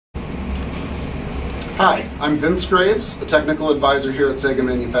Hi, I'm Vince Graves, a technical advisor here at Sega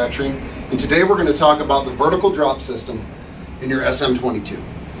Manufacturing, and today we're going to talk about the vertical drop system in your SM22.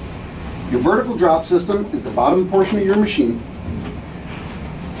 Your vertical drop system is the bottom portion of your machine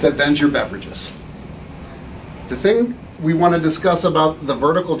that vends your beverages. The thing we want to discuss about the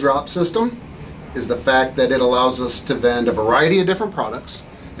vertical drop system is the fact that it allows us to vend a variety of different products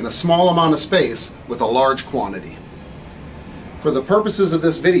in a small amount of space with a large quantity. For the purposes of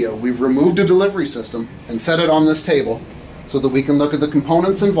this video, we've removed a delivery system and set it on this table so that we can look at the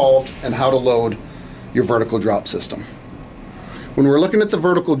components involved and how to load your vertical drop system. When we're looking at the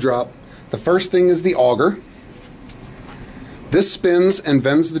vertical drop, the first thing is the auger. This spins and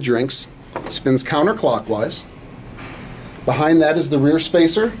vends the drinks, spins counterclockwise. Behind that is the rear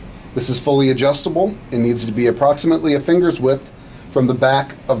spacer. This is fully adjustable and needs to be approximately a finger's width from the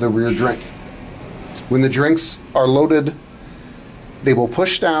back of the rear drink. When the drinks are loaded, they will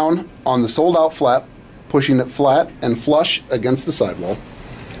push down on the sold-out flap, pushing it flat and flush against the sidewall,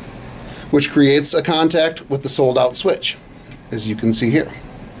 which creates a contact with the sold-out switch, as you can see here.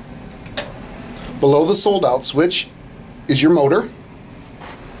 Below the sold-out switch is your motor.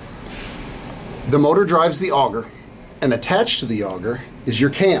 The motor drives the auger, and attached to the auger is your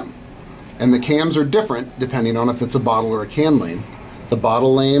cam. And the cams are different depending on if it's a bottle or a can lane. The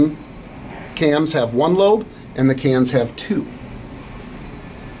bottle lane cams have one lobe, and the cans have two.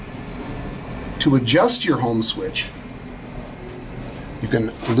 To adjust your home switch, you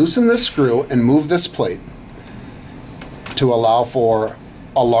can loosen this screw and move this plate to allow for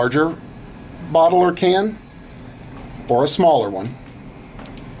a larger bottle or can or a smaller one.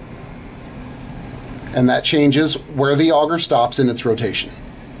 And that changes where the auger stops in its rotation.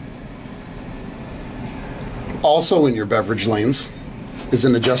 Also in your beverage lanes is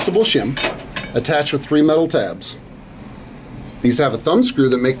an adjustable shim attached with 3 metal tabs. These have a thumb screw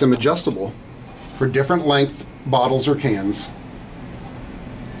that make them adjustable for different length bottles or cans.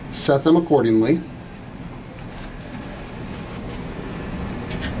 Set them accordingly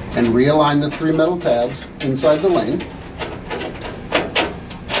and realign the 3 metal tabs inside the lane.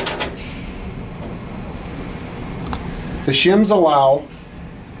 The shims allow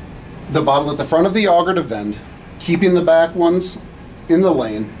the bottle at the front of the auger to vend, keeping the back ones in the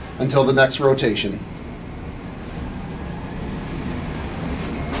lane until the next rotation.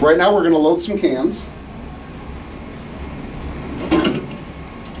 Right now we're going to load some cans.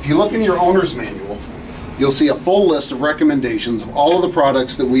 If you look in your owner's manual, you'll see a full list of recommendations of all of the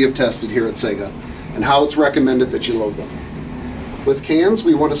products that we have tested here at Sega and how it's recommended that you load them. With cans,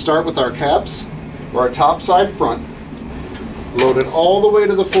 we want to start with our caps or our top side front, loaded all the way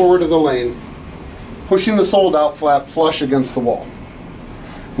to the forward of the lane, pushing the sold out flap flush against the wall.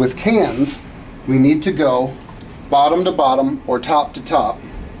 With cans, we need to go bottom to bottom or top to top.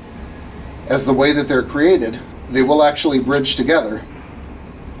 As the way that they're created, they will actually bridge together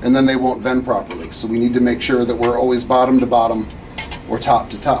and then they won't vend properly. So we need to make sure that we're always bottom to bottom or top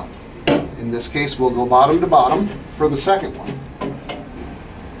to top. In this case, we'll go bottom to bottom for the second one,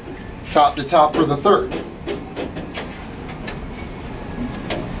 top to top for the third.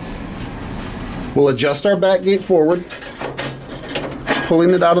 We'll adjust our back gate forward,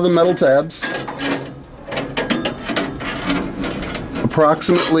 pulling it out of the metal tabs,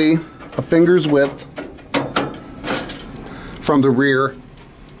 approximately a finger's width from the rear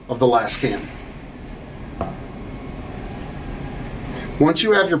of the last can. Once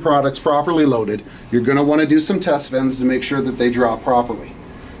you have your products properly loaded, you're going to want to do some test vends to make sure that they drop properly.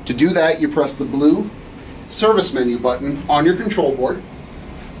 To do that, you press the blue service menu button on your control board,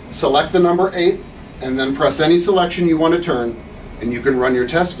 select the number 8, and then press any selection you want to turn, and you can run your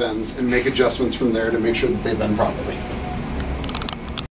test vends and make adjustments from there to make sure that they vend properly.